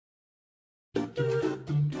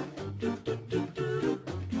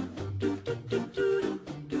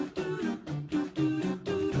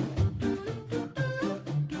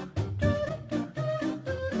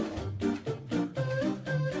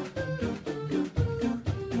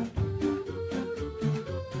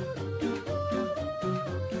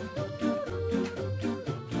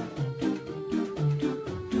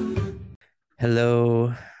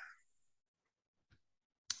Hello.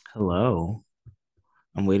 Hello.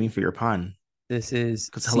 I'm waiting for your pun. This is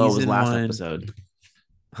Because hello was season last one. episode.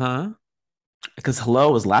 Huh? Because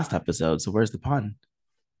hello was last episode. So where's the pun?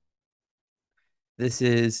 This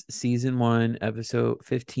is season one, episode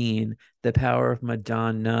 15, The Power of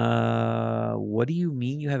Madonna. What do you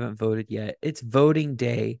mean you haven't voted yet? It's voting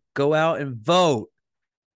day. Go out and vote.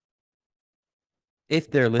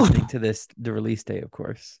 If they're listening to this, the release day, of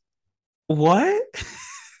course. What?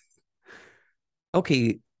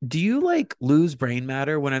 Okay. Do you like lose brain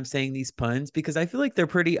matter when I'm saying these puns? Because I feel like they're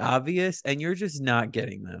pretty obvious and you're just not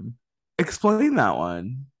getting them. Explain that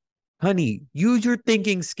one. Honey, use your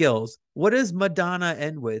thinking skills. What does Madonna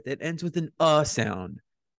end with? It ends with an sound.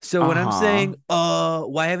 So when I'm Uh-huh. saying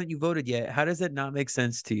why haven't you voted yet? How does that not make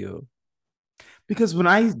sense to you? Because when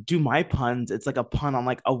I do my puns, it's like a pun on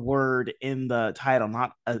like a word in the title,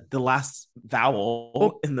 not the last vowel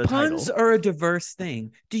Well, in the puns title. are a diverse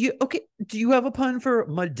thing. Do you have a pun for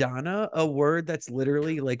Madonna, a word that's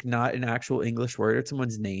literally like not an actual English word, it's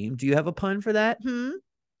someone's name? Do you have a pun for that? Hmm.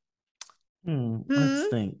 Let's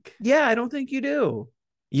think. Yeah, I don't think you do.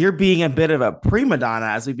 You're being a bit of a prima donna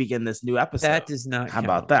as we begin this new episode. That does not How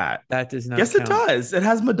about count. that? That does not Yes, it count. does. It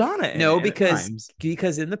has Madonna in No, it and it because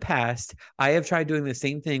rhymes. in the past I have tried doing the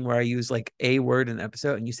same thing where I use like a word in an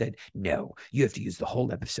episode and you said, no, you have to use the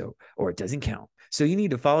whole episode or it doesn't count. So you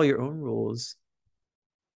need to follow your own rules.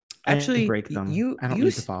 I Actually, break them. you I don't you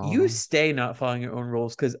need to follow you them. stay not following your own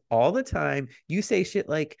rules because all the time you say shit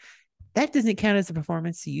like that doesn't count as a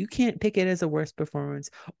performance, so you can't pick it as a worst performance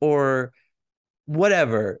or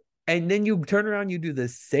whatever. And then you turn around, you do the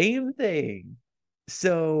same thing.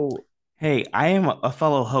 So Hey, I am a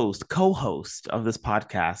fellow host, co-host of this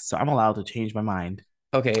podcast, so I'm allowed to change my mind.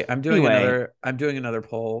 okay, Anyway, I'm doing another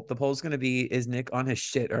poll. The poll's gonna be is Nick on his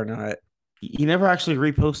shit or not? you never actually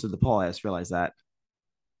reposted the poll. I just realized that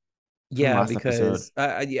from Yeah, last episode.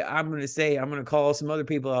 because yeah, I'm gonna call some other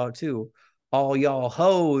people out too. All y'all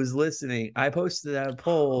hoes listening. I posted that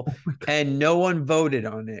poll Oh my God. and no one voted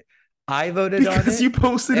on it. I voted on Because it you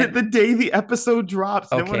posted it and the day the episode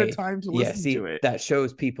drops. No one had okay, time to yeah, listen to see, it. that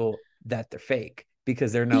shows people that they're fake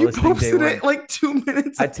because they're not You listening day posted one. it like 2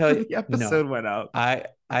 minutes I tell after you, the no, episode went out.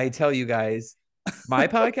 I tell you guys, my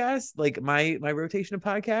podcast, like my rotation of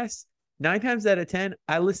podcasts, 9 times out of 10,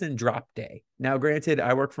 I listen drop day. Now, granted,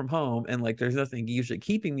 I work from home and like there's nothing usually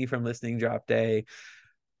keeping me from listening drop day.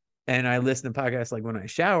 And I listen to podcasts like when I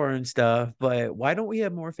shower and stuff. But why don't we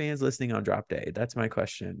have more fans listening on drop day? That's my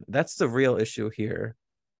question. That's the real issue here.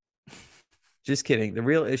 Just kidding. The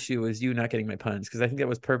real issue is you not getting my puns because I think that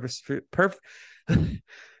was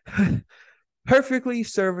perfectly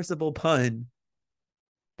serviceable pun,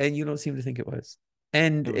 and you don't seem to think it was.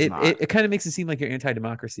 And It was not. it kind of makes it seem like you're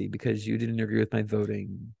anti-democracy because you didn't agree with my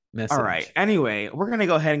voting All right. message. Anyway, we're gonna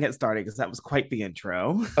go ahead and get started because that was quite the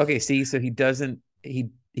intro. Okay, see, so he doesn't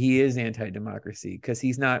he is anti-democracy because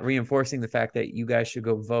he's not reinforcing the fact that you guys should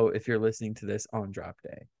go vote if you're listening to this on drop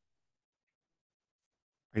day.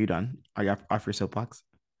 Are you done? Are you off your soapbox?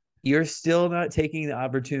 You're still not taking the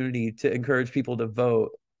opportunity to encourage people to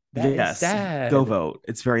vote. That is Yes, go sad. vote.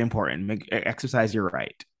 It's very important. Exercise your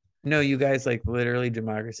right. No, you guys, like literally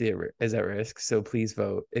democracy is at risk. So please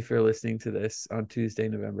vote if you're listening to this on Tuesday,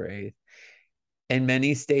 November 8th. In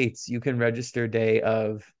many states, you can register day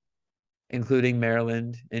of, including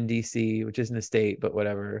Maryland and DC, which isn't a state, but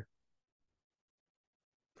whatever.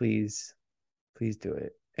 Please, please do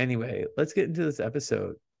it. Anyway, let's get into this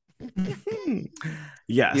episode.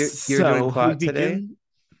 Yes. You're doing So we plot today? begin.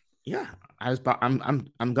 Yeah,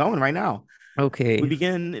 I'm going right now. We Okay.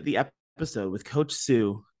 begin the episode with Coach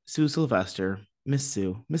Sue Sylvester, Miss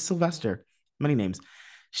Sylvester, many names.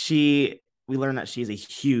 We learn that she's a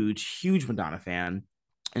huge Madonna fan,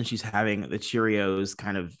 and she's having the Cheerios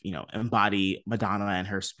kind of embody Madonna and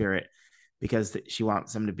her spirit because she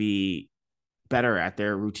wants them to be better at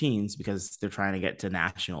their routines because they're trying to get to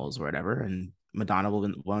nationals or whatever, and Madonna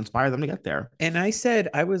will inspire them to get there. And I said,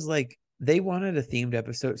 I was like, they wanted a themed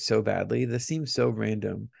episode so badly. This seems so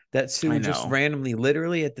random that I Sue just know. randomly,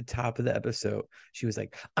 literally at the top of the episode, she was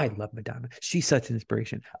like, I love Madonna. She's such an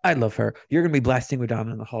inspiration. I love her. You're going to be blasting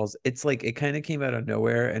Madonna in the halls. It's like it kind of came out of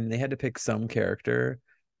nowhere and they had to pick some character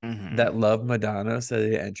Mm-hmm. that loved Madonna so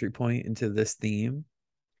the entry point into this theme.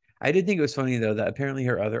 I did think it was funny though that apparently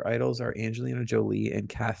her other idols are Angelina Jolie and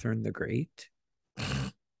Catherine the Great.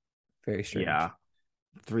 Very Yeah, strange.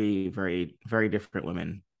 three very very different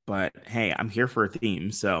women. But hey, I'm here for a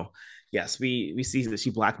theme. So yes, we see that she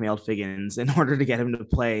blackmailed Figgins in order to get him to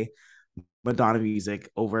play Madonna music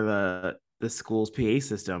over the school's PA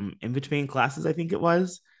system in between classes, I think it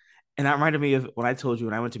was. And that reminded me of when I told you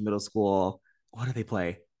when I went to middle school. What did they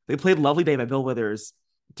play? They played "Lovely Day" by Bill Withers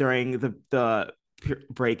during the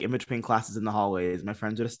break in between classes in the hallways. My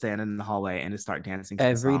friends would just stand in the hallway and just start dancing to the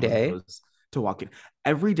Every song as day. opposed to walking.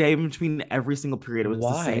 Every day in between every single period, it was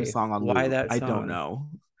the same Why? song on Why loop. that I don't song? know.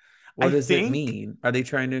 What I does it think mean? Are they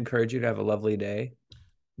trying to encourage you to have a lovely day?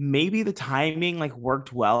 maybe the timing like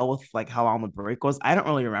worked well with like how long the break was. I don't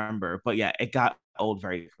really remember, but yeah, it got old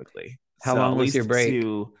very quickly. How So long at was your least break?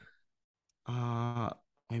 Sue, uh,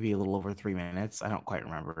 maybe a little over 3 minutes. I don't quite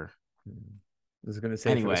remember. I was going to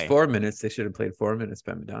say if it was Anyway, 4 minutes, they should have played 4 minutes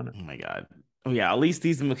by Madonna. oh my god. Oh yeah, at least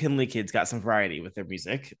these McKinley kids got some variety with their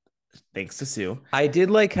music, thanks to Sue. I did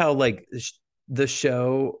like how like the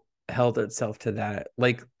show held itself to that.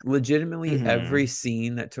 Like legitimately every Mm-hmm.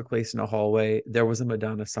 scene that took place in a hallway, there was a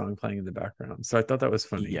Madonna song playing in the background. So I thought that was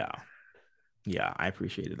funny. Yeah, yeah, I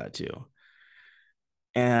appreciated that too.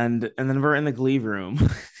 And then we're in the Glee room,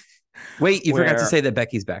 Wait, you forgot to where say that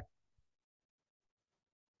Becky's back.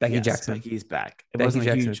 Becky yes, Jackson. Becky's back. It Becky wasn't a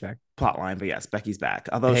Jackson is huge back. plot line, but yes, Becky's back.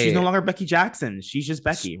 Although she's no Hey, longer Becky Jackson, she's just it's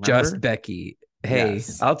Becky. just Remember? Becky. Hey,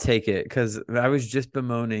 Yes. I'll take it because I was just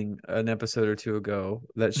bemoaning an episode or two ago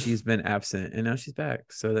that she's been absent and now she's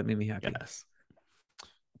back. So that made me happy. Yes.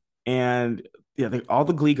 And yeah, all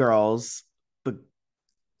the Glee girls, the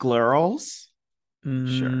Glurls,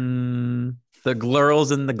 sure, The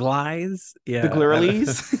Glurls and the Glies. the Yeah.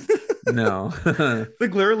 Glurlies, No. the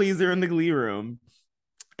Glurlies are in the Glee room,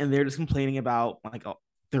 and they're just complaining about like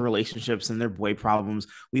their relationships and their boy problems.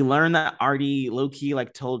 We learn that Artie low key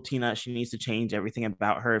like told Tina she needs to change everything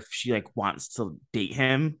about her if she like wants to date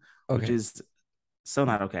him, which Okay. is so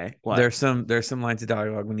not okay. What? There's some lines of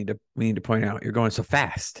dialogue we need to point out. You're going so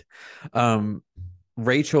fast. Um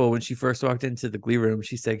Rachel, when she first walked into the Glee room,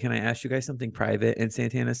 she said, "Can I ask you guys something private?" And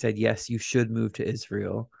Santana said, "Yes, you should move to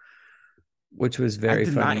Israel," which was I very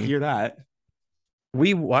did not funny. hear that.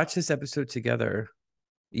 We watched this episode together.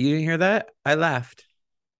 You didn't hear that? I laughed.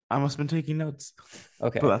 I must have been taking notes, but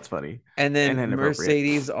Okay. that's funny And and then inappropriate.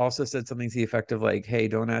 Mercedes also said something to the effect of like, "Hey,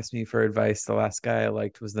 don't ask me for advice. The last guy I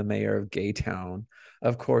liked was the mayor of Gay Town."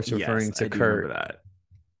 Of course, Yes, referring to I do remember Kurt. that.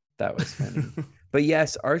 That was funny. But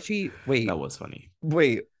yes, Archie, That wait, was funny.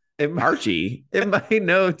 wait. In my, Archie, in my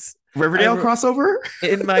notes, I Riverdale wrote crossover.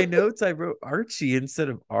 I wrote Archie instead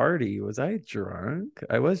of Artie. Was I drunk?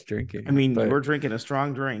 I was I drinking, mean, you but were drinking a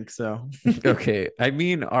strong drink, so okay. I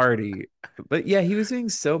mean Artie. But yeah, he was being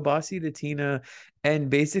so bossy to Tina and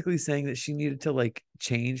basically saying that she needed to like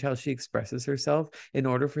change how she expresses herself in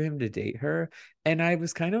order for him to date her. And I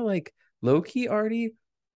was kind of like, low key Artie.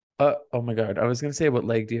 Oh my God. I was gonna say what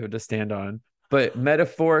leg do you have to stand on? But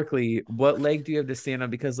metaphorically, what leg do you have to stand on?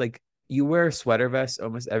 Because like you wear a sweater vest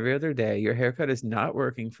almost every other day. Your haircut is not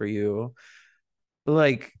working for you.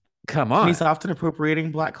 Like, come and on. he's often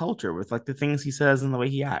appropriating Black culture with like the things he says and the way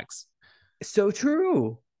he acts. So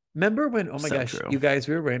true. Remember when, oh my So gosh, true. you guys,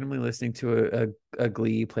 we were randomly listening to a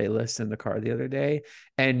Glee playlist in the car the other day,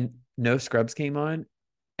 and No Scrubs came on,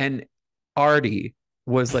 and Artie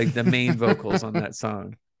was like the main vocals on that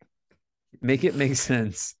song. Make it make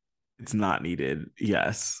sense. It's not needed.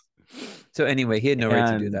 Yes, So anyway, he had no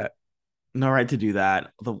right to do and that. no right to do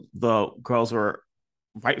that. The girls were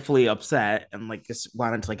rightfully upset and like just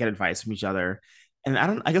wanted to like get advice from each other. And I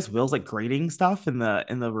don't. I guess Will's like grading stuff in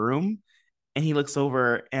the room, and he looks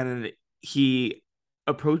over and he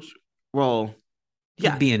approach. Well, He's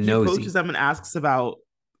yeah, being he approaches nosy. them and asks about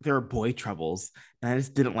their boy troubles. And I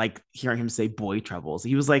just didn't like hearing him say boy troubles.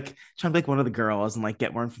 He was like trying to be like one of the girls and like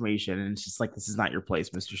get more information. And it's just like, this is not your place,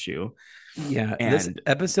 Mr. Shu. Yeah, this And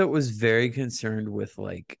episode was very concerned with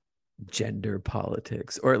like gender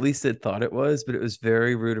politics, or at least it thought it was, but it was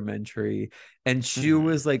very rudimentary. And Shu mhm,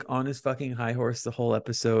 was like on his fucking high horse the whole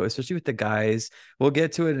episode, especially with the guys. We'll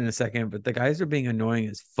get to it in a second, but the guys are being annoying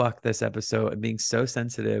as fuck this episode and being so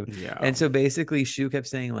sensitive. yeah. And so basically, Shu kept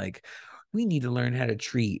saying, like, we need to learn how to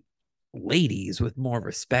treat ladies with more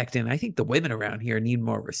respect. And I think the women around here need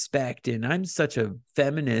more respect. And I'm such a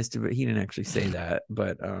feminist, but he didn't actually say that.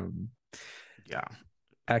 But Yeah.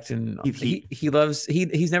 acting He, he loves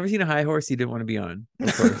he's never seen a high horse he didn't want to be on,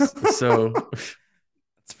 of course. So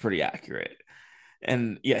it's pretty accurate.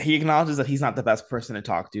 And yeah, he acknowledges that he's not the best person to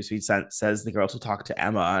talk to. So he says the girl to talk to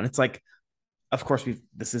Emma. And it's like, of course,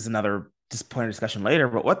 this is another just point of discussion later.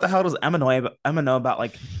 But what the hell does Emma know about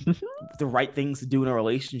like the right things to do in a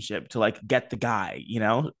relationship to like get the guy? You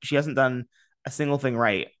know, she hasn't done a single thing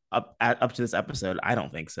right up to this episode. I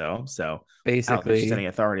don't think so. So I don't think she's any Basically,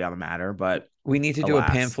 authority on the matter. But we need to do a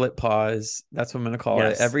alas, pamphlet pause. That's what I'm going to call it.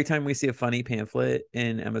 yes. Every time we see a funny pamphlet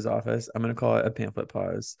in Emma's office, I'm going to call it a pamphlet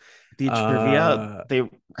pause. The trivia, Uh, they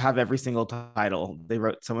have every single title.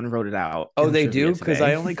 Someone wrote it out oh, in they trivia do? Because I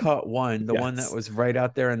today. only caught one, the one that Yes. was right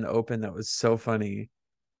out there in the open that was so funny.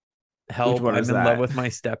 Which Help, one I'm is in love that? with my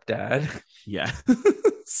stepdad. Yeah.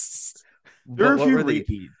 There are But a few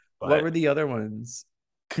repeats, what but were the other ones?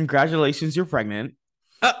 congratulations, you're pregnant.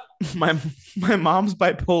 Ah! My my mom's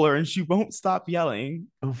bipolar and she won't stop yelling.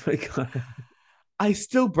 Oh my god. I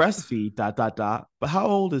still breastfeed, dot dot dot. But how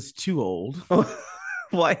old is too old?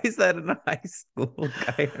 Why is that in a high school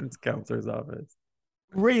guidance counselor's office?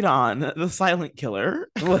 Radon, the silent killer.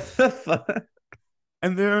 What the fuck?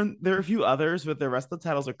 And there are a few others, but the rest of the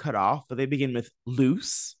titles are cut off, but they begin with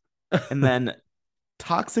loose, and then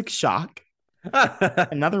toxic shock.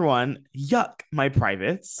 Another one, yuck, my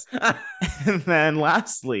privates. And then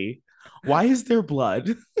lastly, why is there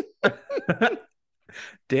blood?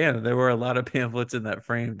 Damn, there were a lot of pamphlets in that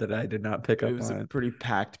frame that I did not pick It up was a on. pretty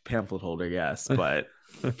packed pamphlet holder, yes, but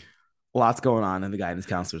lots going on in the guidance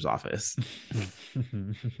counselor's office.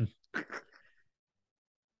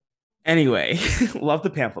 Anyway, love the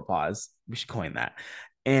pamphlet pause. We should coin that.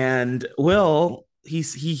 And Will, he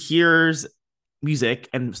hears music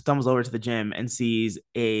and stumbles over to the gym and sees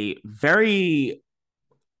a very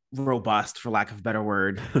robust, for lack of a better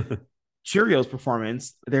word, Cheerios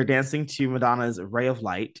performance. They're dancing to Madonna's Ray of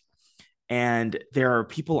Light, and there are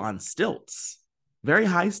people on stilts, very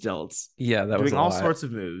high stilts, Yeah, that was doing a all lot. sorts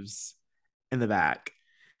of moves in the back.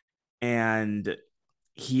 And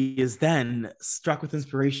he is then struck with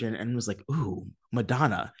inspiration and was like, "Ooh,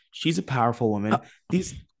 Madonna, she's a powerful woman.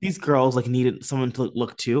 These girls like needed someone to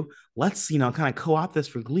look to. Let's kind of co-opt this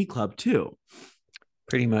for Glee Club too."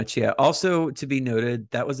 Pretty much, yeah. Also, to be noted,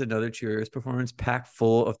 that was another Cheerios performance packed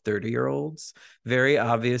full of 30-year-olds. Very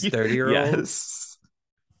obvious 30-year-olds.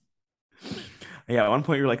 Yes. Yeah, at one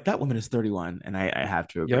point you're like, that woman is 31, and I have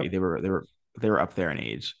to agree. Yep. They were up there in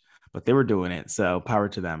age, but they were doing it. So power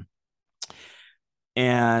to them.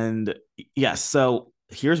 And yes, so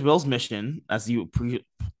here's Will's mission, as you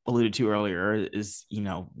alluded to earlier, is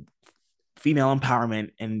female empowerment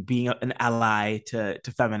and being an ally to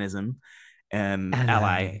feminism, and ally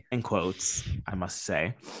Ally. in quotes, I must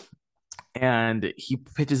say. And he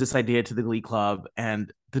pitches this idea to the Glee Club,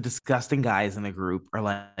 and the disgusting guys in the group are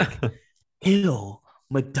like, ew,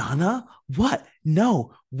 Madonna? What?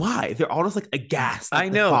 No, why? They're all just like aghast I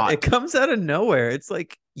at the know. It thought. comes out of nowhere. It's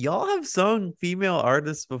like, y'all have sung female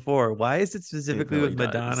artists before. Why is it It specifically with really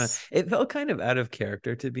Madonna? does. It felt kind of out of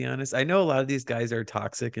character, to be honest. I know a lot of these guys are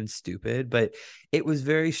toxic and stupid, but it was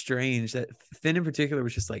very strange that Finn in particular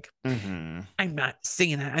was just like, Mm-hmm. I'm not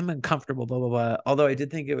singing that. I'm uncomfortable, blah, blah, blah. Although I did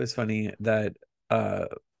think it was funny that,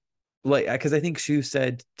 like, because I think Shu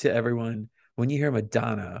said to everyone, when you hear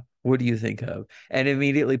Madonna, what do you think of? And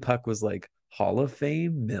immediately Puck was like, Hall of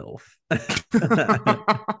Fame MILF.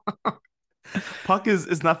 Puck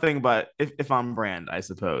is nothing but if on brand, I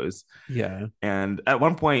suppose. Yeah. And at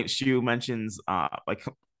one point, Shu mentions like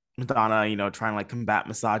Madonna, trying to like combat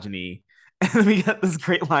misogyny. And then we get this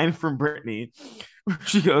great line from Brittany where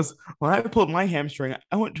she goes, "When I pulled my hamstring,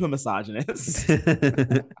 I went to a misogynist."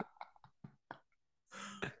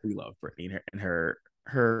 We love Brittany and her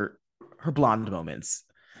blonde moments.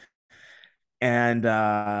 And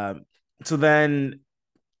so then,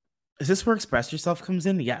 is this where Express Yourself comes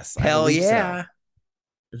in? Yes, I Hell believe so. yeah.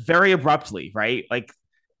 Very abruptly, right? Like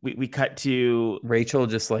we cut to Rachel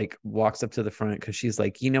just like walks up to the front because she's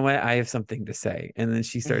like, you know what? I have something to say. And then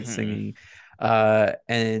she starts Mhm. singing.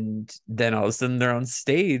 And then all of a sudden they're on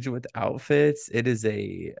stage with outfits. It is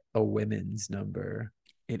a women's number.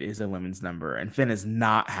 It is a women's number, and Finn is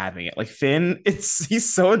not having it. Like Finn,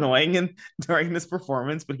 he's so annoying and during this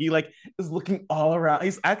performance, but he like is looking all around.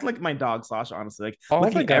 He's acting like my dog Sasha, honestly, like All the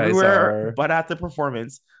looking guys everywhere are. but at the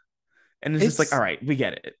performance. And it's just like, all It's right, we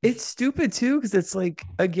get it. it's stupid too, because it's like,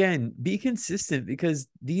 again, be consistent, because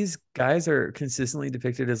these guys are consistently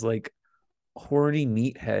depicted as like horny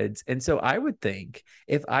meatheads. And so I would think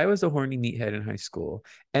if I was a horny meathead in high school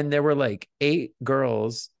and there were like 8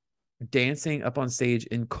 girls dancing up on stage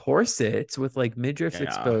in corsets with like midriffs Yeah.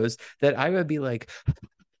 exposed, that I would be like,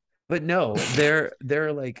 but no,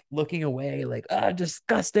 they're like looking away, like, ah,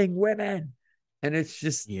 disgusting women. And it's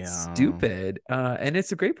just Yeah. stupid. And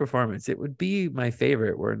it's a great performance. It would be my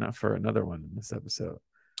favorite were it not for another one in this episode.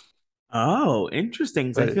 Oh, interesting.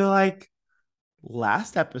 'Cause I But feel like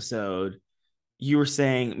last episode, you were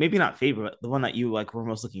saying maybe not favorite, but the one that you like were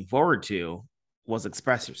most looking forward to was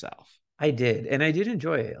Express Yourself. I did, and I did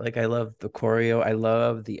enjoy it. Like, I love the choreo. I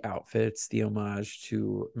love the outfits, the homage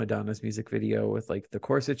to Madonna's music video with like the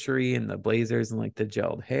corsetry and the blazers and like the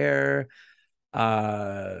gelled hair.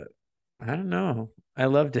 Uh, I don't know. I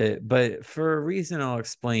loved it, but for a reason I'll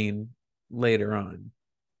explain later on.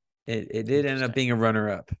 It did end up Interesting. being a runner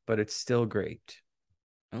up, but it's still great.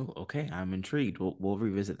 Oh, okay. I'm intrigued. We'll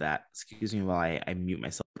revisit that. Excuse me while I mute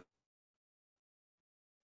myself.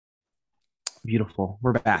 Beautiful.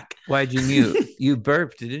 We're back. Why'd you mute? You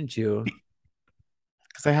burped, didn't you?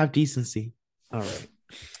 Because I have decency. All right.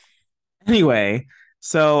 Anyway,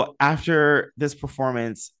 so after this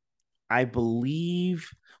performance, I believe.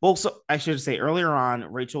 Well, so I should say earlier on,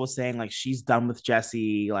 Rachel was saying like she's done with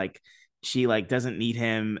Jesse, like she like doesn't need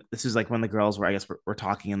him. This is like when the girls were, I guess, we're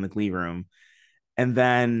talking in the glee room, and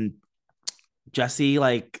then Jesse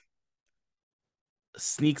like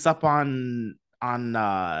sneaks up on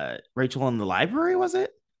Rachel in the library. Was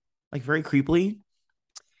it like very creepily?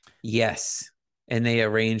 Yes. And they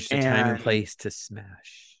arranged a time and And place to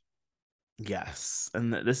smash. yes,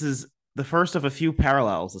 and this is the first of a few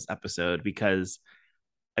parallels this episode because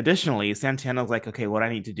additionally, Santana's like, okay, what I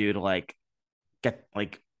need to do to like get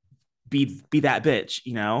like be that bitch,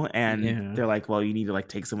 you know? And Yeah. they're like, well, you need to like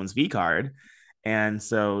take someone's V card. And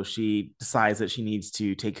so she decides that she needs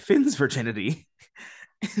to take Finn's virginity.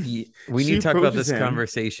 We need She to talk about approaches this him.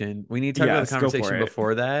 conversation. We need to talk about the Yes, go for conversation it.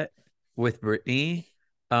 before that with Brittany.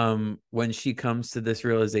 When she comes to this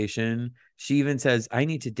realization, she even says, I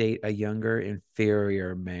need to date a younger,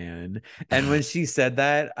 inferior man. And when she said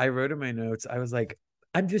that, I wrote in my notes, I was like,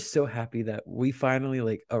 I'm just so happy that we finally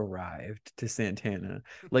like arrived to Santana.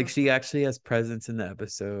 Like, she actually has presence in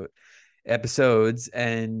the episodes,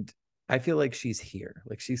 and I feel like she's here.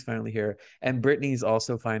 Like, she's finally here. And Brittany's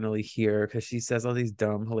also finally here because she says all these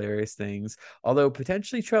dumb, hilarious things. Although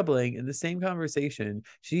potentially troubling, in the same conversation,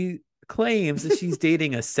 she claims that she's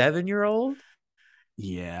dating a 7-year-old,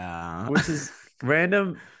 Yeah. which is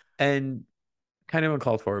random and kind of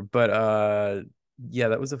uncalled for. But yeah,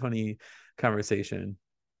 that was a funny conversation.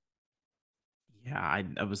 Yeah,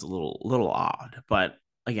 I was a little odd, but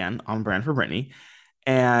again, on brand for Brittany.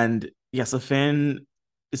 And yeah, so Finn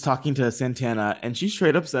is talking to Santana, and she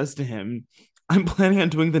straight up says to him, I'm planning on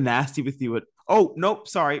doing the nasty with you at oh nope,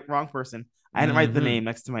 sorry, wrong person. I didn't write the Mm-hmm. name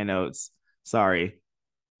next to my notes. Sorry.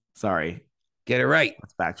 Sorry. Get it right.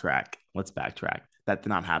 Let's backtrack. Let's backtrack. That did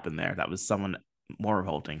not happen there. That was someone more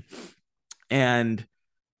revolting. And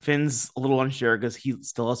Finn's a little unsure because he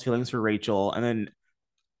still has feelings for Rachel. And then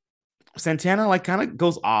Santana like kind of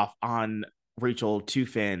goes off on Rachel to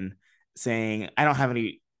Finn, saying, I don't have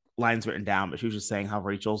any lines written down, but she was just saying how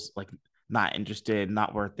Rachel's like not interested,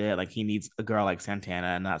 not worth it. Like he needs a girl like Santana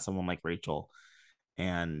and not someone like Rachel.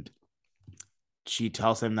 And she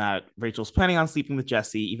tells him that Rachel's planning on sleeping with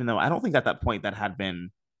Jesse, even though I don't think at that point that had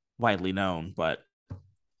been widely known. But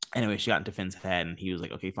anyway, she got into Finn's head and he was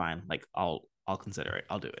like, okay, fine. Like I'll consider it.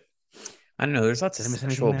 I'll do it. I don't know. There's lots of Did I miss anything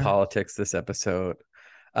sexual there? politics this episode.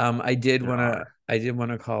 There are. I did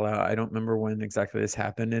want to call out. I don't remember when exactly this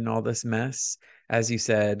happened in all this mess. As you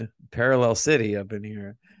said, parallel city up in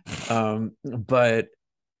here. But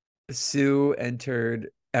Sue entered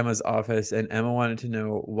Emma's office, and Emma wanted to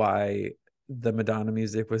know why the Madonna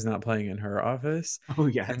music was not playing in her office. Oh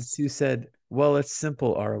And yes. Sue said, well, it's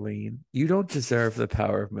simple, Arlene. You don't deserve the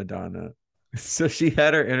power of Madonna. So she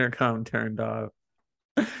had her intercom turned off.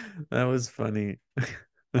 That was funny.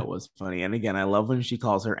 That was funny. And again, I love when she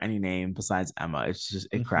calls her any name besides Emma. It's just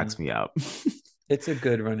it cracks Mhm. me up. It's a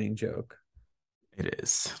good running joke. It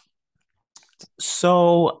is.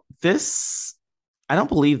 So this I don't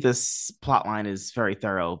believe this plot line is very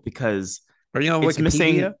thorough because Are you on it's Wikipedia?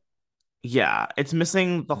 missing yeah, it's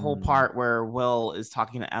missing the whole Mm. part where Will is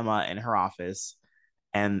talking to Emma in her office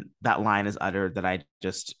and that line is uttered that I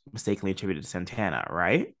just mistakenly attributed to Santana,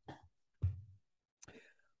 right?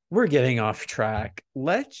 We're getting off track.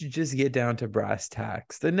 Let's just get down to brass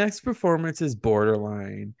tacks. The next performance is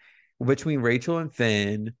borderline between Rachel and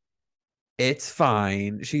Finn. It's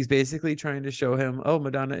fine. She's basically trying to show him, oh,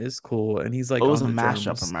 Madonna is cool. And he's It like was on a the mashup,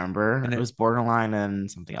 drums. remember? And It was borderline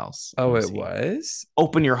and something else. Let oh, me it see. was?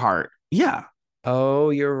 Open your heart. Yeah. Oh,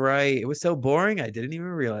 you're right. It was so boring. I didn't even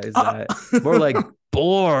realize Uh, that. More like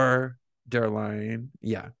borderline.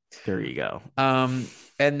 Yeah. there you go.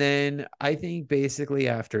 And then I think basically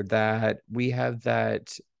after that, we have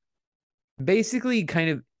that basically kind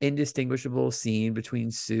of indistinguishable scene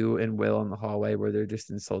between Sue and Will in the hallway where they're just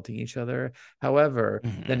insulting each other. However,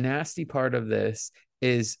 the Mhm. nasty part of this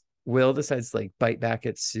is Will decides to like bite back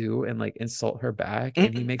at Sue and like insult her back,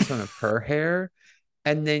 and he makes fun of her hair.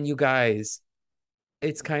 And then you guys,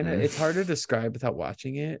 it's hard to describe without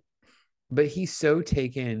watching it, but he's so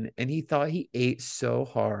taken and he thought he ate so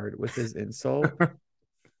hard with his insult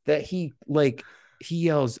that he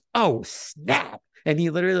yells, "Oh, snap." And he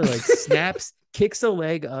literally like snaps, kicks a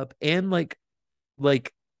leg up, and like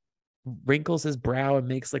wrinkles his brow and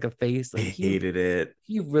makes like a face. Like Hated it.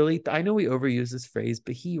 he really I know we overuse this phrase,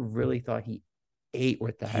 but he really thought he ate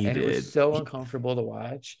with that. He And it was did. so uncomfortable to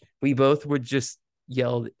watch. We both would just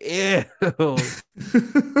yelled, "Ew."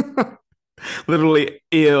 Literally,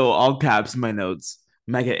 ew, all caps in my notes.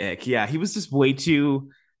 Mega ick. Yeah, he was just way too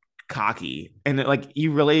cocky. And like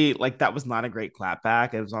you really like that was not a great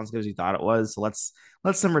clapback. It was not as good as you thought it was. So let's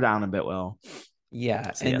simmer down a bit, Will.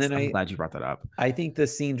 Yeah. So And yes, then I'm glad you brought that up. I think the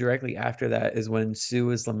scene directly after that is when Sue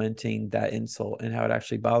is lamenting that insult and how it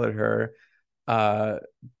actually bothered her, uh,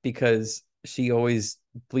 because she always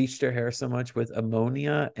bleached her hair so much with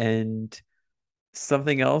ammonia and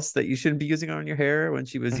something else that you shouldn't be using on your hair when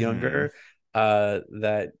she was Mhm. younger,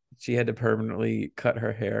 that she had to permanently cut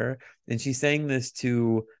her hair. And she's saying this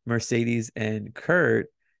to Mercedes and Kurt,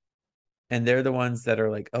 and they're the ones that are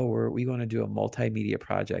like, "Oh, we want to do a multimedia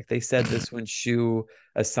project." They said this when Shu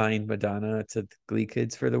assigned Madonna to the Glee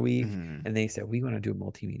Kids for the week, Mhm. and they said, "We want to do a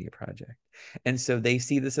multimedia project." And so they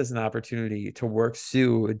see this as an opportunity to work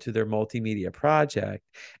Sue into their multimedia project.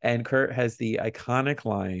 And Kurt has the iconic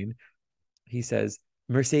line. He says,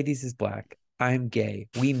 "Mercedes is black. I'm gay.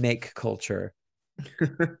 We make culture,"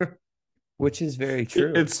 which is very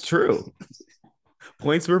true. It's true.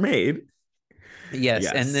 Points were made. Yes.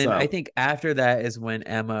 Yes. And then I So think after that is when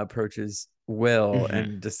Emma approaches Will mhm.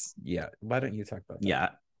 and just, yeah, why don't you talk about that? Yeah,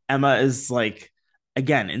 Emma is like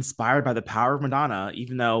again inspired by the power of Madonna,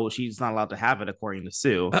 even though she's not allowed to have it according to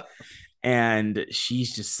Sue. And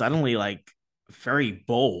she's just suddenly like very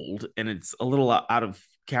bold, and it's a little out of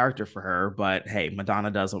character for her. But hey,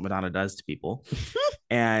 Madonna does what Madonna does to people,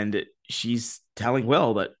 and she's telling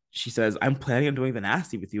Will that she says, "I'm planning on doing the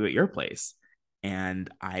nasty with you at your place." And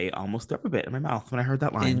I almost threw up a bit in my mouth when I heard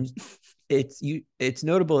that line. And it's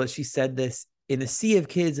notable that she said this in a sea of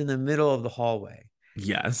kids in the middle of the hallway.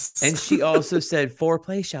 Yes. And she also said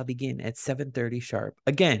foreplay shall begin at 7:30 sharp.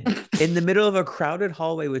 Again, in the middle of a crowded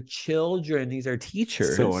hallway with children. These are So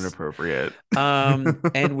teachers. inappropriate.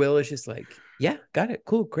 And Will is just like, "Yeah, got it.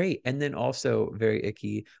 Cool, great." And then also very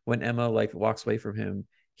icky when Emma like walks away from him,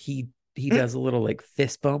 he does a little like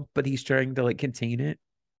fist bump, but he's trying to like contain it,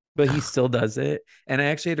 but he still does it. And I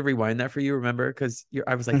actually had to rewind that for you, remember? Because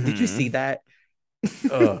I was like, "Did you see Mhm. that?"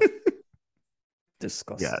 Ugh, Yeah,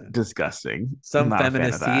 disgusting. disgusting. Some Not a fan of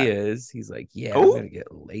feminist he that. is. He's like, "Yeah, I'm Oh, gonna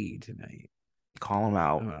get laid tonight. call him I'm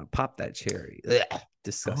out. gonna pop that cherry." Ugh,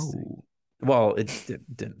 disgusting. Oh, Well, it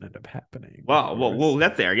didn't end up happening, of well, we'll course.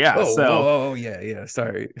 get there. Yeah. Oh, So, whoa, yeah, yeah.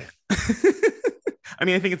 Sorry. I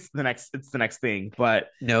mean, I think it's the next thing, but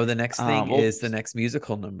No, the next thing well, is the next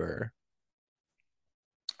musical number.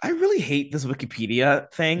 I really hate this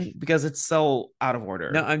Wikipedia thing because it's so out of No,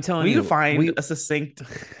 order. I'm telling We need to you, find a succinct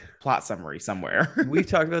plot summary somewhere. we've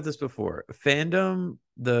talked about this before. Fandom,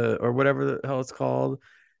 the or whatever the hell it's called,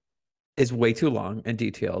 is way too long and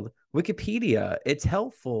detailed. Wikipedia, it's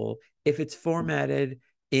helpful if it's formatted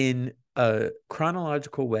in a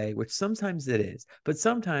chronological way, which sometimes it is, but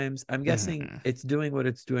sometimes I'm guessing Mhm. it's doing what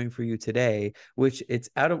it's doing for you today, which it's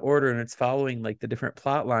out of order and it's following like the different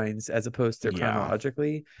plot lines as opposed to Yeah.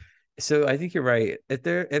 chronologically. So I think you're right.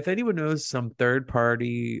 If anyone knows some third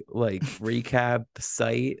party like recap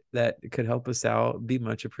site that could help us out, be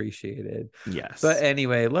much appreciated. But Yes.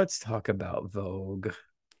 anyway, let's talk about Vogue.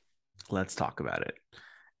 Let's talk about it.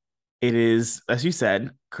 It is, as you said,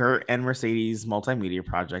 Kurt and Mercedes multimedia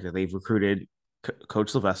project that they've recruited Coach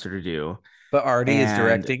Sylvester to do. But Artie is And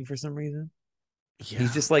directing for some reason. He's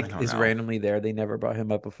yeah, just I like don't is know. randomly there. They never brought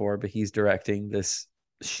him up before, but he's directing this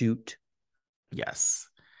shoot. Yes.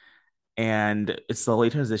 And it slowly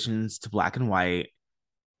transitions to black and white.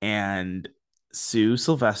 And Sue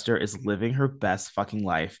Sylvester is living her best fucking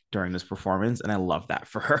life during this performance. And I love that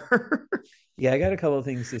for her. Yeah, I got a couple of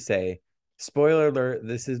things to say. Spoiler alert,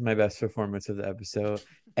 this is my best performance of the episode.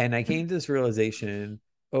 And I came to this realization,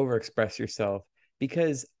 overexpress yourself,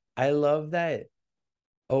 because I love that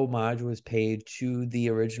homage was paid to the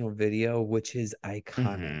original video, which is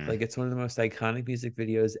iconic. Mm-hmm. Like it's one of the most iconic music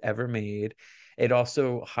videos ever made. It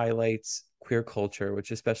also highlights queer culture,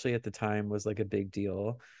 which especially at the time was like a big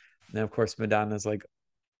deal. Now, of course, Madonna's like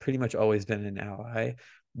pretty much always been an ally,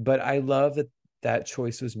 but I love that that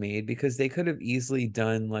choice was made because they could have easily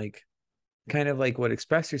done like kind of like what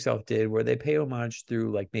Express Yourself did, where they pay homage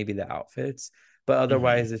through like maybe the outfits. but Mm-hmm.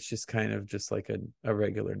 otherwise it's just kind of just like a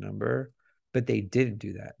regular number. But they didn't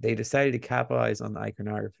do that. They decided to capitalize on the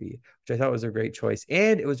iconography, which I thought was a great choice.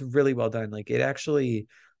 And it was really well done. Like it actually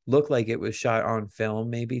looked like it was shot on film,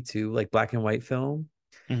 maybe too, like black and white film.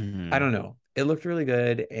 I Mm-hmm. don't know. It looked really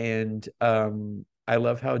good. And I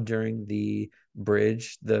love how during the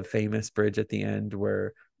bridge, the famous bridge at the end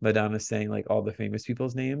where Madonna's saying like all the famous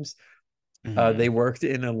people's names, they Mm-hmm. worked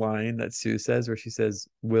in a line that Sue says where she says,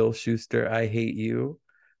 Will Schuster, I hate you.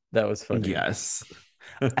 That was funny. Yes.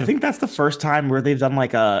 I think that's the first time where they've done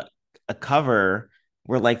like a cover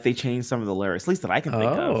where like they changed some of the lyrics, at least that I can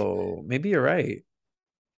think of. Oh, maybe you're right.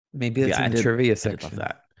 Maybe Yeah, that's in the trivia I did love section.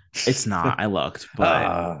 that. It's not. I looked, but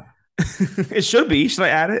Ah, it should be. Should I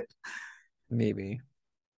add it? maybe.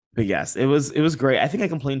 But yes, it was great. I think I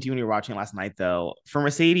complained to you when you were watching last night though. For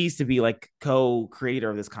Mercedes to be like co-creator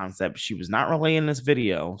of this concept, she was not really in this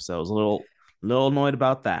video, so I was a little annoyed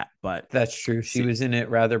about that. But That's true. She see, was in it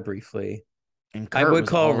rather briefly. and I Kurt would was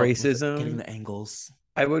call all up with getting racism. the angles.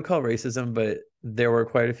 I would call racism, but there were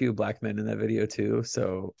quite a few black men in that video too.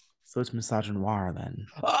 So, So it's misogynoir then.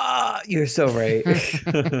 you're so right.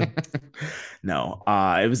 No,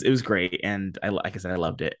 it was great, and I like I said, I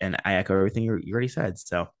loved it, and I echo everything you already said.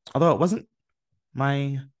 So although it wasn't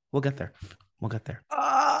my, we'll get there. We'll get there.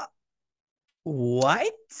 uh,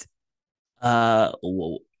 what?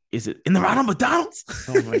 Well, is it in the Ronald McDonald's?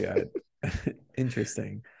 Oh my God.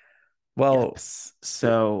 Interesting. Well, Yes.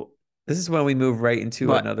 So, this is when we move right into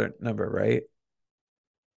but another number, right?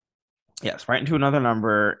 yes, right into another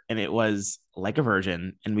number, and it was like a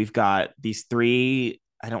virgin, and we've got these three.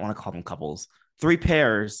 I don't want to call them couples. Three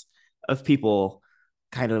pairs of people,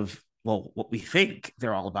 kind of. Well, what we think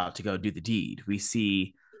they're all about to go do the deed. We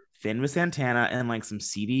see Finn with Santana in like some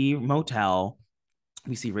seedy motel.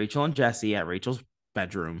 We see Rachel and Jesse at Rachel's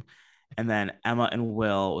bedroom, and then Emma and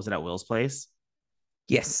Will. Was it at Will's place?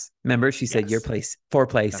 Yes. Remember, she said your Yes, place,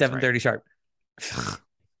 foreplay, that's right. 7:30 sharp.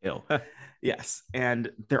 Ew. Yes. And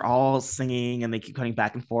they're all singing and they keep cutting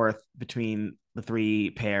back and forth between the three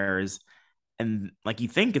pairs. And like you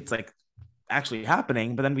think it's like actually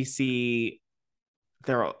happening, but then we see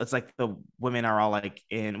it's like the women are all like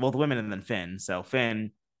the women and then Finn. So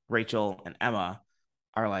Finn, Rachel, and Emma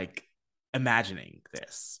are like imagining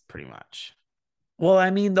this pretty much. Well, I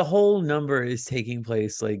mean, the whole number is taking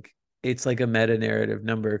place like it's like a meta narrative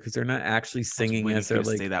number because they're not actually I was singing waiting as for you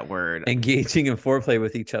they're to say like that word. engaging in foreplay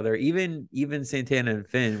with each other. Even Santana and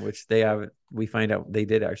Finn, which they have, we find out they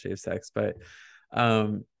did actually have sex, but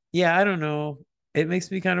yeah, I don't know. It makes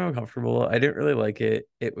me kind of uncomfortable. I didn't really like it.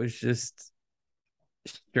 It was just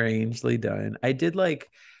strangely done. I did like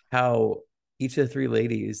how each of the three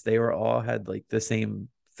ladies, they were all had like the same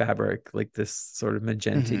fabric, like this sort of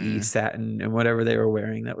magenta-y Mm-hmm. satin and whatever they were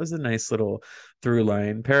wearing. That was a nice little through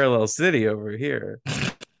line. Parallel city over here.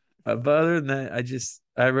 But other than that,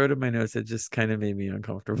 I wrote in my notes it just kind of made me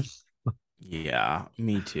uncomfortable. Yeah,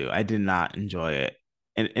 me too. I did not enjoy it.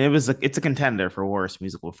 And it's a contender for worst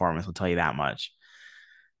musical performance, I'll tell you that much.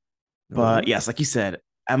 But Oh, yes, like you said,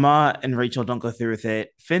 Emma and Rachel don't go through with it.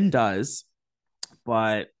 Finn does,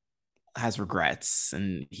 but has regrets.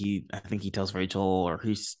 And I think he tells Rachel or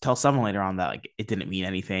he tells someone later on that like it didn't mean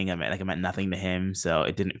anything. It meant nothing to him. So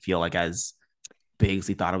it didn't feel like as big as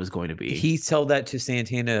he thought it was going to be. he told that to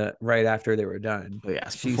Santana right after they were done. But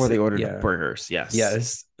yes, She before they said, ordered yeah, burgers. Yes.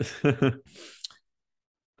 yes.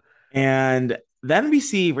 And then we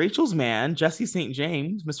see Rachel's man, Jesse St.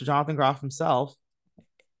 James, Mr. Jonathan Groff himself,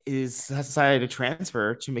 has decided to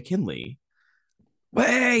transfer to McKinley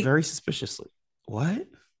Wait, very suspiciously. What?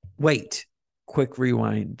 wait, quick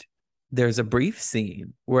rewind. There's a brief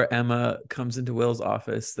scene where Emma comes into Will's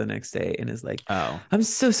office the next day and is like, Oh, I'm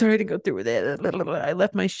so sorry to go through with it. Blah, blah, blah. I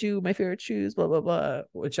left my favorite shoes, blah, blah, blah.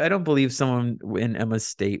 Which I don't believe someone in Emma's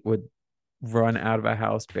state would run out of a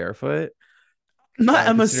house barefoot, not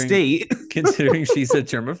Emma considering State. considering she's a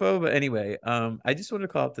germaphobe. But anyway, I just want to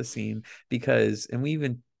call out the scene because, and we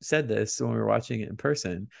even said this when we were watching it in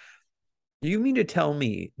person. You mean to tell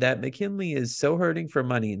me that McKinley is so hurting for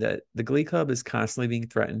money that the Glee Club is constantly being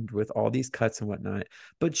threatened with all these cuts and whatnot,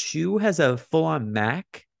 but Shu has a full-on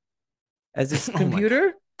Mac as his Oh my God.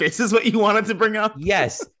 computer? This is what you wanted to bring up?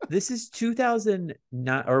 Yes, this is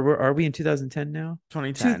 2009, or are we in 2010 now?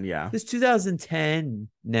 2010, yeah. This 2010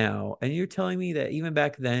 now, and you're telling me that even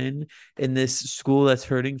back then, in this school that's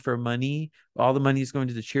hurting for money, all the money is going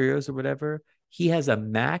to the Cheerios or whatever. He has a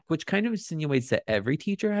Mac, which kind of insinuates that every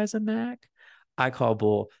teacher has a Mac. I call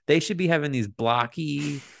bull. They should be having these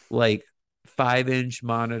blocky, like 5-inch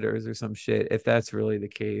monitors or some shit, if that's really the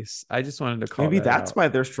case. I just wanted to call Maybe that that's out. why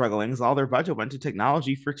they're struggling, is all their budget went to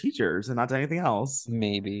technology for teachers and not to anything else.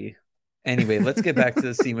 Maybe. Anyway, let's get back to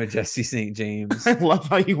the scene with Jesse St. I James. love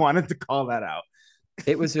how you wanted to call that out.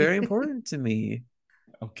 It was very important to me.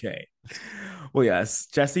 Okay. Well, yes,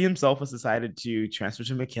 Jesse himself has decided to transfer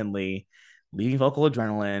to McKinley, leaving vocal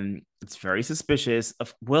adrenaline. It's very suspicious.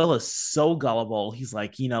 Will is so gullible. He's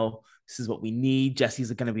like, this is what we need.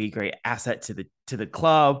 Jesse's going to be a great asset to the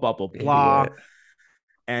club. Blah blah blah. Idiot.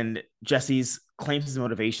 And Jesse's claims his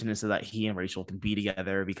motivation is so that he and Rachel can be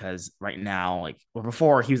together because right now,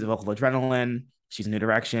 before he was a vocal adrenaline, she's in New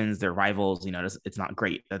Directions, they're rivals. It's not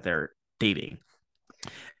great that they're dating.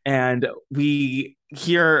 And we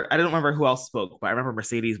hear, I don't remember who else spoke, but I remember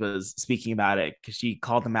Mercedes was speaking about it because she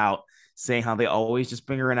called them out, saying how they always just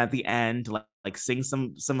bring her in at the end to like sing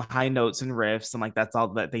some high notes and riffs, and like that's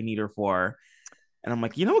all that they need her for. And I'm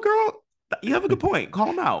like, girl, you have a good point. Call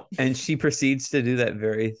them out. And she proceeds to do that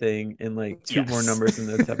very thing in like two more Yes. numbers in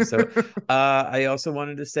this episode. I also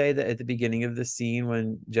wanted to say that at the beginning of the scene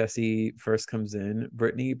when Jesse first comes in,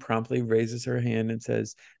 Brittany promptly raises her hand and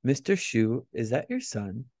says, "Mr. Shu, is that your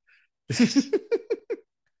son?"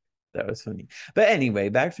 That was funny. But anyway,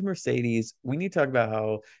 back to Mercedes. We need to talk about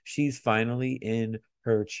how she's finally in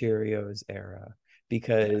her Cheerios era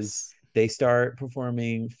because Yes. they start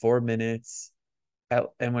performing 4 minutes.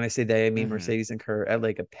 And when I say they, I mean Mm-hmm. Mercedes and Kurt at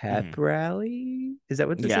like a pep Mm-hmm. rally. Is that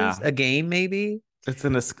what this is? Yeah. A game, maybe? It's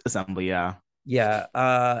an assembly. Yeah. Yeah.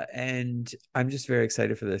 And I'm just very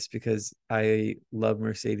excited for this because I love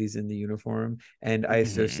Mercedes in the uniform and I Mm-hmm.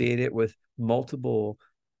 associate it with multiple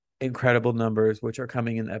incredible numbers, which are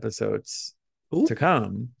coming in episodes to Ooh.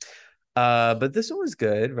 come. But this one was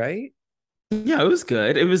good, right? Yeah, it was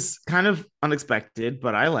good. It was kind of unexpected,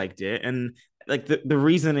 but I liked it. And like the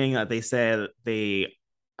reasoning that they said they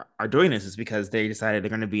are doing this is because they decided they're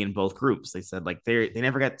going to be in both groups. They said like they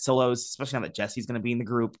never get solos, especially now that Jesse's going to be in the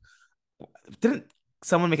group. Didn't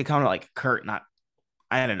someone make a comment like Kurt not?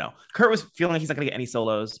 I don't know. Kurt was feeling like he's not going to get any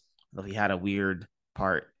solos, though he had a weird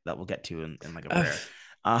part that we'll get to in like a prayer.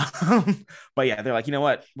 But yeah, they're like, you know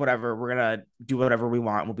what? Whatever. We're gonna do whatever we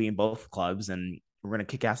want. We'll be in both clubs and we're gonna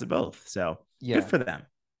kick ass at both. So good Yeah. for them.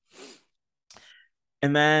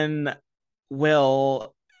 And then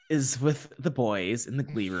Will is with the boys in the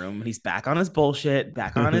glee room and he's back on his bullshit,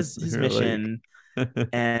 back on his Like mission.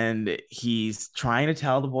 And he's trying to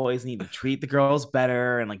tell the boys need to treat the girls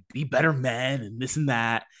better and like be better men and this and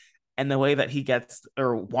that. And the way that he gets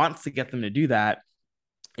or wants to get them to do that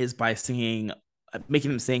is by making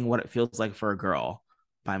them sing What It Feels Like for a Girl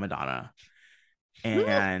by Madonna.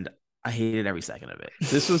 And I hated every second of it.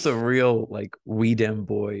 this was a real like we dem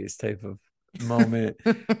boys type of moment.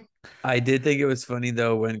 I did think it was funny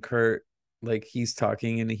though when Kurt like he's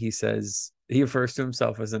talking and he refers to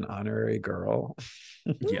himself as an honorary girl.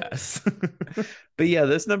 Yes. But yeah,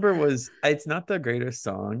 this number it's not the greatest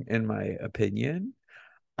song in my opinion.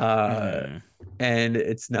 Uh Mm, and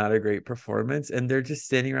it's not a great performance and they're just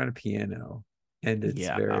standing around a piano and it's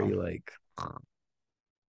yeah. very like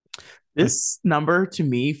This number to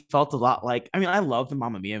me felt a lot like, I mean, I love the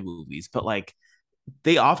Mamma Mia movies, but like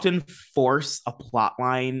they often force a plot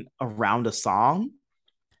line around a song.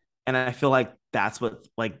 And I feel like that's what,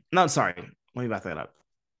 like, no, sorry, let me back that up.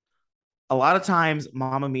 A lot of times,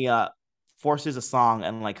 Mamma Mia forces a song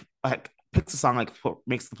and like picks a song, like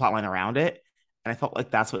makes the plot line around it. And I felt like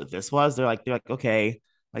that's what this was. They're like, okay,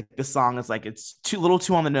 like this song is like it's too little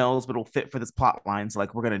too on the nose, but it'll fit for this plot line. So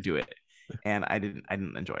like we're gonna do it. And I didn't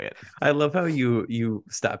enjoy it. I love how you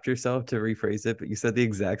stopped yourself to rephrase it, but you said the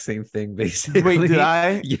exact same thing Wait, did basically.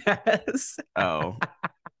 I? Yes. Oh,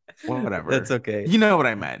 That's whatever. okay. You know what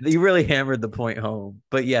I meant. You really hammered the point home.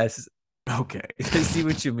 But yes, Okay. I see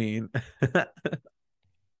what you mean.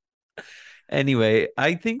 Anyway,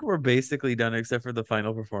 I think we're basically done except for the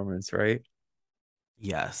final performance, right?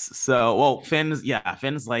 Yes. So, well, Finn's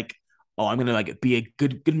like, oh, I'm gonna like be a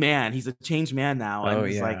good man. He's a changed man now, Oh and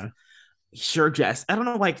he's like, yeah. sure, Jess. I don't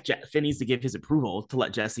know, like Finn needs to give his approval to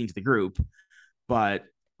let Jesse into the group, but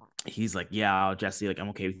he's like, yeah, Jesse, like I'm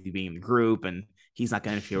okay with you being in the group, and he's not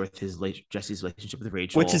gonna interfere with Jesse's relationship with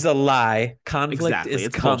Which is Rachel. a lie. Conflict Exactly, is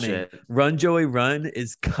it's coming. bullshit. Run, Joey, run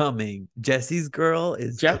is coming. Jesse's girl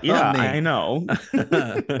is Yeah, I coming. know.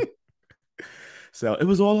 So it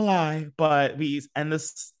was all a lie. But we end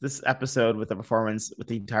this episode with a performance with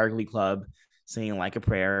the entire Glee Club singing Like a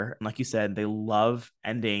Prayer. And like you said, they love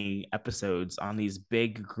ending episodes on these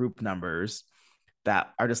big group numbers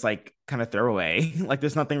that are just like kind of throwaway. Like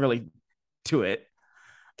there's nothing really to it.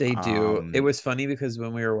 They do. It Um, was funny because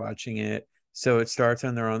when we were watching it, so it starts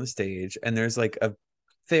and they're on the stage, and there's like a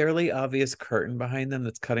fairly obvious curtain behind them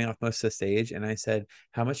that's cutting off most of the stage. And I said,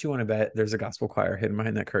 how much you want to bet there's a gospel choir hidden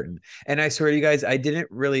behind that curtain? And I swear to you guys, I didn't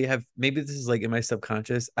really have, maybe this is like in my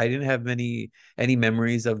subconscious, I didn't have any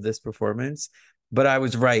memories of this performance, but I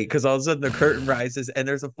was right, because all of a sudden the curtain rises and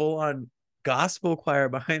there's a full-on gospel choir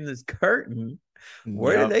behind this curtain.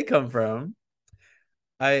 Where did Yep. they come from?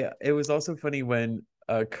 It was also funny when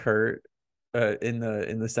Kurt in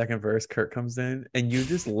the second verse, Kurt comes in and you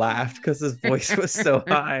just laughed because his voice was so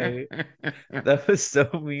high. That was so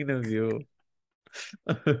mean of you.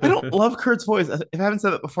 I don't love Kurt's voice. If I haven't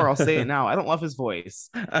said it before, I'll say it now. I don't love his voice.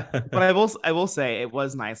 But I will say it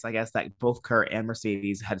was nice, I guess, that both Kurt and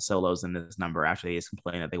Mercedes had solos in this number. Actually, they just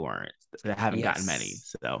complained that they haven't gotten many.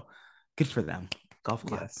 Yes. So good for them. Golf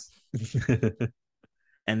clap. Yes.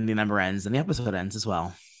 And the number ends and the episode ends as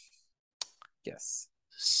well. Yes.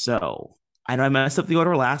 So I know I messed up the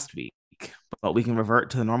order last week, but we can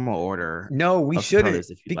revert to the normal order. No, we shouldn't, if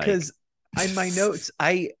you'd because like. in my notes,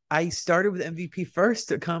 I started with MVP first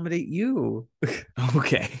to accommodate you.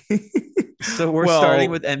 Okay. So we're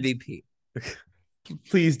starting with MVP.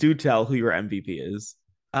 Please do tell who your MVP is.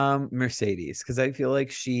 Mercedes, because I feel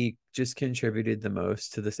like she just contributed the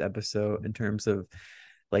most to this episode in terms of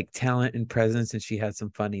like talent and presence, and she had some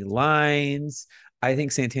funny lines. I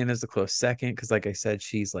think Santana's a close second because, like I said,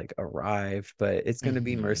 she's like arrived, but it's going to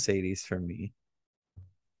be Mercedes for me.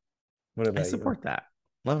 What about I support that.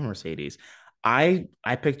 Love Mercedes. I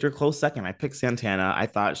picked her close second. I picked Santana. I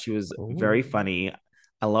thought she was very funny.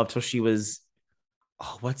 I loved how she was.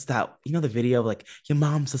 Oh, what's that? You know the video of like your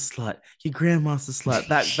mom's a slut, your grandma's a slut.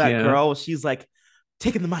 That girl, she's like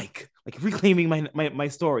taking the mic, like reclaiming my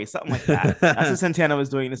story, something like that. That's what Santana was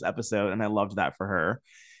doing this episode, and I loved that for her.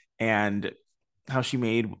 And how she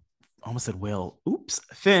made, almost said Will,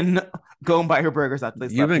 Finn go and buy her burgers after they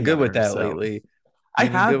slept. You've been together, good with that lately. I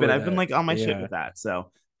have been. I've been like on my shit with that.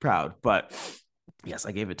 So proud. But yes,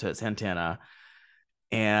 I gave it to Santana.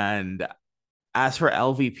 And as for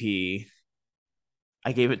LVP,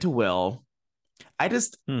 I gave it to Will. I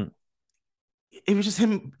just, it was just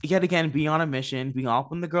him yet again being on a mission, being all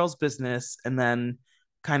up in the girl's business, and then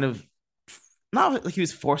kind of not like he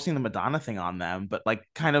was forcing the Madonna thing on them, but like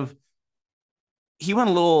kind of he went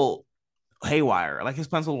a little haywire. Like his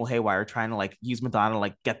plans were a little haywire, trying to like use Madonna to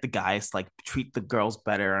like get the guys to like treat the girls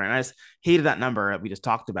better. And I just hated that number that we just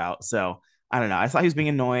talked about. So I don't know. I thought he was being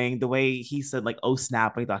annoying. The way he said like, "Oh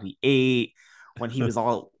snap," when he thought he ate, when he was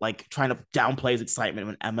all like trying to downplay his excitement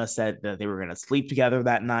when Emma said that they were gonna sleep together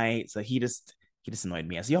that night. So he just annoyed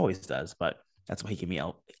me, as he always does. But that's why he gave me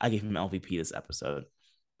I gave him LVP this episode.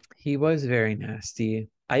 He was very nasty.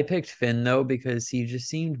 I picked Finn though because he just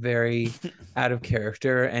seemed very out of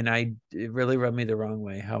character, and it really rubbed me the wrong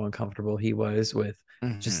way how uncomfortable he was with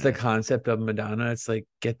just the concept of Madonna. It's like,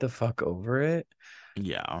 get the fuck over it.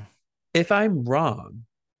 Yeah. If I'm wrong,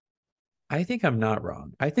 I think I'm not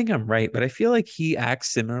wrong. I think I'm right, but I feel like he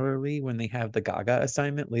acts similarly when they have the Gaga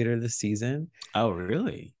assignment later this season. Oh,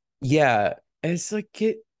 really? Yeah. And it's like,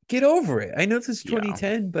 get over it. I know this is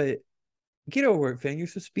 2010, but get over it, Finn. You're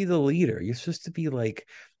supposed to be the leader. You're supposed to be like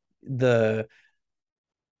the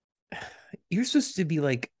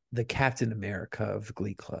Captain America of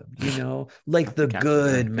Glee Club, you know, like the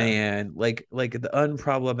good man, like the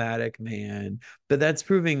unproblematic man. But that's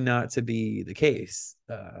proving not to be the case.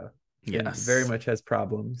 Yes, very much has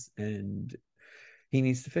problems, and he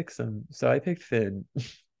needs to fix them. So I picked Finn.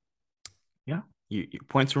 Yeah, your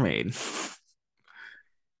points were made.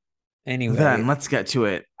 Anyway, then let's get to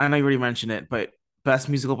it. I know you already mentioned it, but best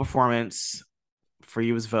musical performance for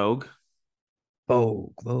you is Vogue.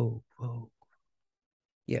 Vogue.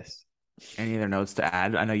 Yes. Any other notes to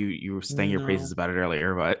add? I know you were saying your praises about it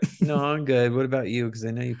earlier, but no, I'm good. What about you? Because I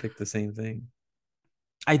know you picked the same thing.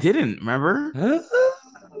 I didn't remember.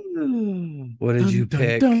 What did you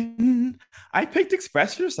pick? I picked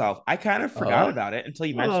Express Yourself. I kind of forgot about it until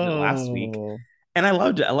you mentioned it last week. And I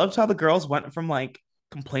loved it. I loved how the girls went from like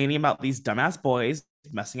complaining about these dumbass boys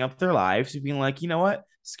messing up their lives to being like, you know what?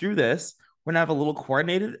 Screw this. We're going to have a little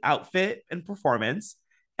coordinated outfit and performance.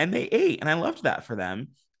 And they ate. And I loved that for them.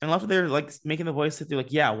 And I loved that they're like making the boys sit there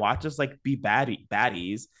like, yeah, watch us like be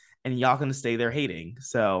baddies. And y'all going to stay there hating.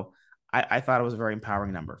 So I thought it was a very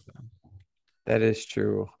empowering number for them. That is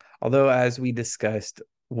true. Although, as we discussed,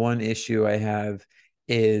 one issue I have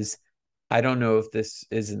is I don't know if this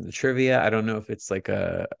is in the trivia. I don't know if it's like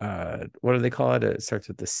what do they call it? It starts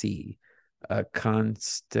with the C.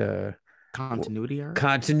 Continuity error.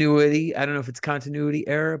 Continuity. I don't know if it's continuity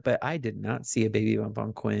error, but I did not see a baby bump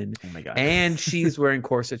on Quinn. Oh my god. And she's wearing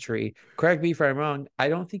corsetry. Correct me if I'm wrong. I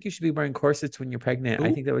don't think you should be wearing corsets when you're pregnant. Ooh.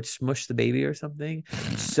 I think that would smush the baby or something.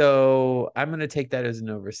 So I'm gonna take that as an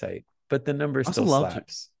oversight. But the number Also still loved her.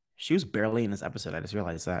 slaps. She was barely in this episode. I just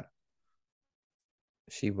realized that.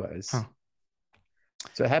 She was. Huh.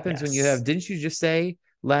 So it happens when you Yes. have, didn't you just say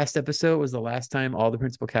last episode was the last time all the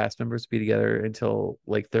principal cast members be together until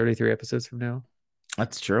like 33 episodes from now?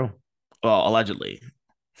 That's true. Well, allegedly.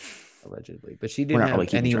 Allegedly. But she We're didn't not really have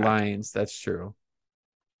keeping any track. lines. That's true.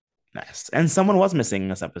 Nice. And someone was missing in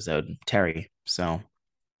this episode, Terry. So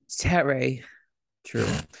Terry. True.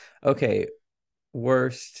 Okay.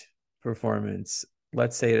 Worst performance.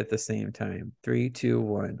 Let's say it at the same time. 3, 2,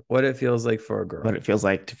 1. What it feels like for a girl. what it feels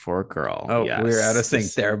like for a girl. Oh, Yes. we're out of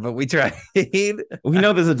sync there, but we tried. We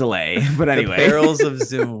know there's a delay, but anyway. The perils of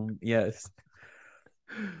Zoom. Yes.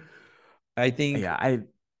 I think. Yeah,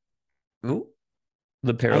 Ooh,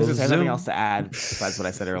 the I was perils gonna of say Zoom. nothing else to add besides what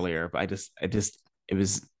I said earlier, but it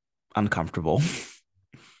was uncomfortable.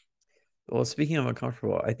 Well, speaking of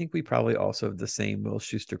uncomfortable, I think we probably also have the same Will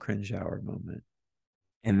Schuster cringe hour moment.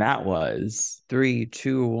 And that was 3,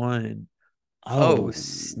 2, 1. Oh,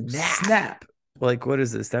 snap. Like, what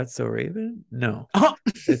is this? That's So Raven? No,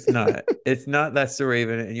 it's not. It's not That's So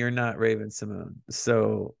Raven, and you're not Raven Simone.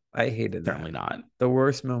 So I hated that. Certainly not. The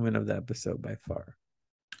worst moment of the episode by far.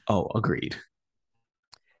 Oh, agreed.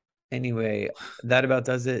 Anyway, that about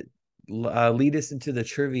does it. Lead us into the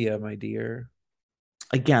trivia, my dear.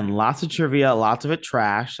 Again, lots of trivia, lots of it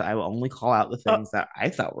trash. I will only call out the things that I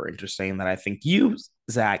thought were interesting that I think you,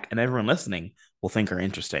 Zach, and everyone listening will think are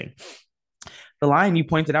interesting. The line you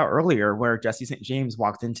pointed out earlier where Jesse St. James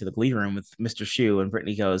walked into the glee room with Mr. Shue and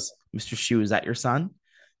Brittany goes, "Mr. Shue, is that your son?"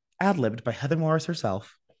 Ad-libbed by Heather Morris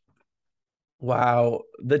herself. Wow,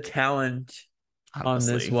 the talent on this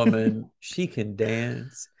Honestly. woman. She can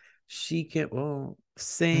dance. She can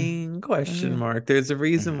sing question mark. There's a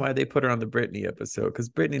reason why they put her on the Britney episode, because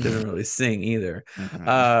Britney doesn't really sing either.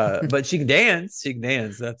 But she can dance. She can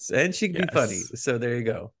dance. And she can be funny. So there you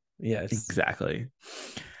go. Yes. Exactly.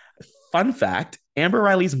 Fun fact, Amber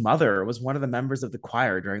Riley's mother was one of the members of the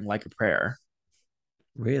choir during Like a Prayer.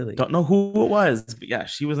 Really? Don't know who it was, but yeah,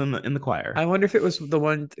 she was in the choir. I wonder if it was the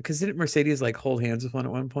one, because didn't Mercedes like hold hands with one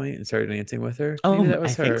at one point and started dancing with her? Oh, maybe that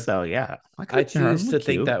was I her. think so. Yeah, I choose to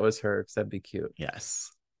think that was her because that'd be cute.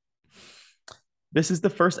 Yes. This is the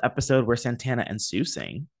first episode where Santana and Sue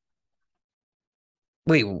sing.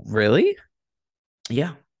 Wait, really?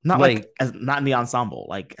 Yeah, not like as not in the ensemble.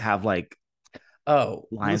 Like have like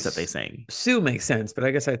lines that they sing. Sue makes sense, but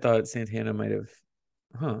I guess I thought Santana might have.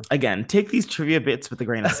 Huh. Again, take these trivia bits with a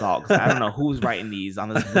grain of salt. I don't know who's writing these on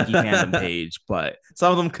this wiki fandom page, but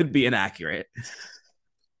some of them could be inaccurate.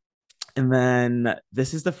 And then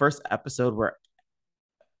this is the first episode where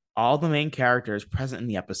all the main characters present in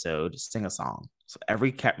the episode sing a song. So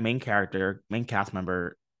every main cast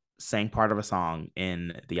member sang part of a song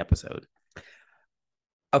in the episode.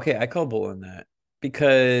 Okay, I call bull on that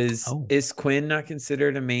because is Quinn not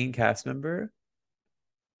considered a main cast member?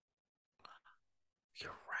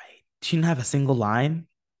 She didn't have a single line.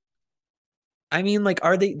 I mean, like,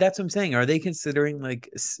 are they? That's what I'm saying. Are they considering like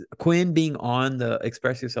Quinn being on the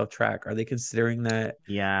Express Yourself track? Are they considering that?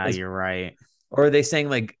 Yeah, you're right. Or are they saying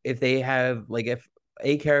like if they have like if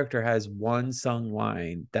a character has one sung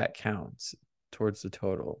line that counts towards the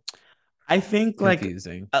total? I think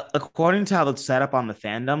confusing. Like according to how it's set up on the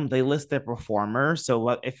fandom, they list their performers. So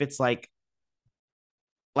if it's like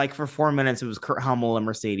for 4 minutes, it was Kurt Hummel and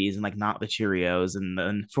Mercedes and like not the Cheerios. And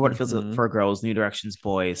then for what it feels like for girls, New Directions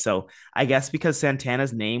Boys. So I guess because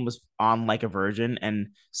Santana's name was on Like a Virgin and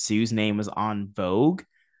Sue's name was on Vogue,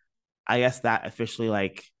 I guess that officially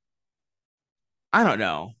like, I don't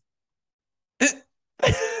know.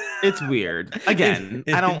 It's weird. Again,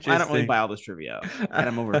 I don't really buy all this trivia and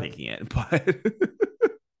I'm overthinking it, but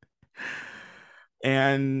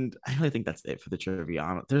and I really think that's it for the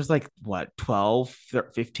trivia. There's like what 12,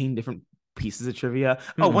 15 different pieces of trivia.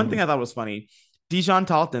 Oh, one thing I thought was funny. Dijon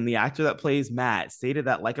Talton, the actor that plays Matt, stated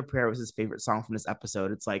that Like a Prayer was his favorite song from this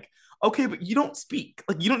episode. It's like, okay, but you don't speak.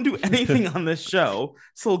 Like, you don't do anything on this show.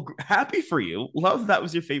 So happy for you. Love that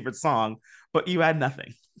was your favorite song, but you had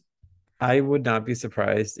nothing. I would not be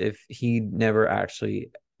surprised if he never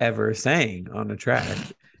actually ever sang on a track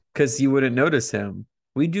because you wouldn't notice him.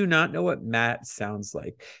 We do not know what Matt sounds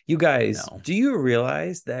like. You guys, do you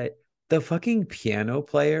realize that the fucking piano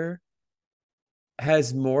player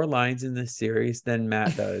has more lines in this series than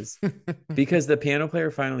Matt does? Because the piano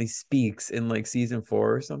player finally speaks in like season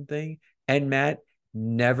 4 or something, and Matt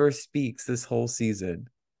never speaks this whole season.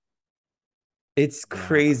 It's Yeah.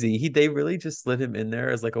 crazy. They really just slid him in there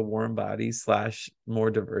as like a warm body slash more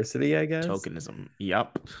diversity, I guess. Tokenism.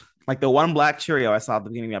 Yep. Like the one black Cheerio I saw at the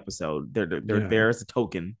beginning of the episode. They're Yeah. there as a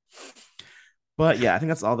token. But yeah, I think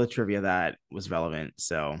that's all the trivia that was relevant.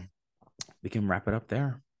 So we can wrap it up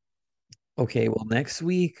there. Okay, well, next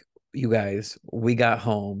week, you guys, we got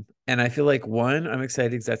home. And I feel like one, I'm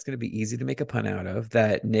excited because that's going to be easy to make a pun out of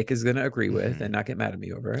that Nick is going to agree with and Mhm. not get mad at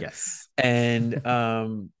me over. Yes. And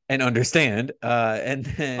understand. And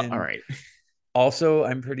All then right. also,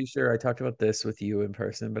 I'm pretty sure I talked about this with you in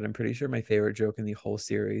person, but I'm pretty sure my favorite joke in the whole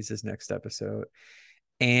series is next episode.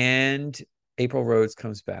 And April Rhodes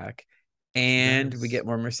comes back, She and we does. get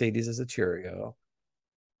more Mercedes as a Cheerio.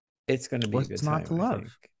 It's going to be a good What's not time, to I think.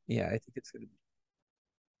 love? Yeah, I think it's going to be.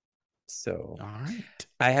 So All right.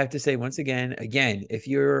 I have to say once again, if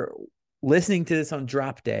you're listening to this on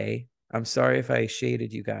drop day, I'm sorry if I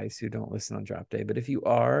shaded you guys who don't listen on drop day, but if you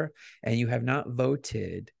are and you have not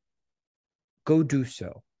voted, go do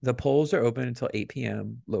so. The polls are open until 8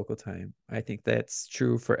 p.m. local time. I think that's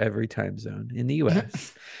true for every time zone in the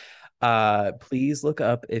US. Please look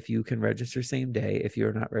up if you can register same day if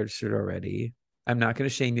you're not registered already. I'm not going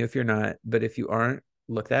to shame you if you're not, but if you aren't,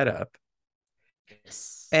 look that up.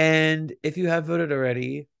 Yes. And if you have voted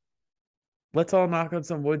already, let's all knock on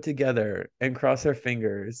some wood together and cross our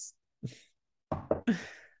fingers Y'all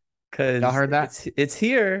because heard that? it's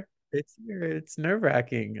here. It's here. It's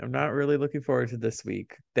nerve-wracking. I'm not really looking forward to this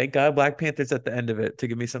week. Thank God Black Panther's at the end of it to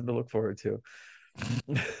give me something to look forward to.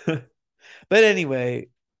 But anyway,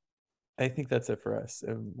 I think that's it for us.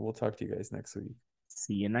 And we'll talk to you guys next week.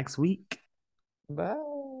 See you next week. Bye.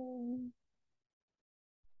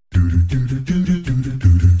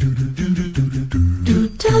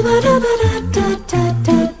 Do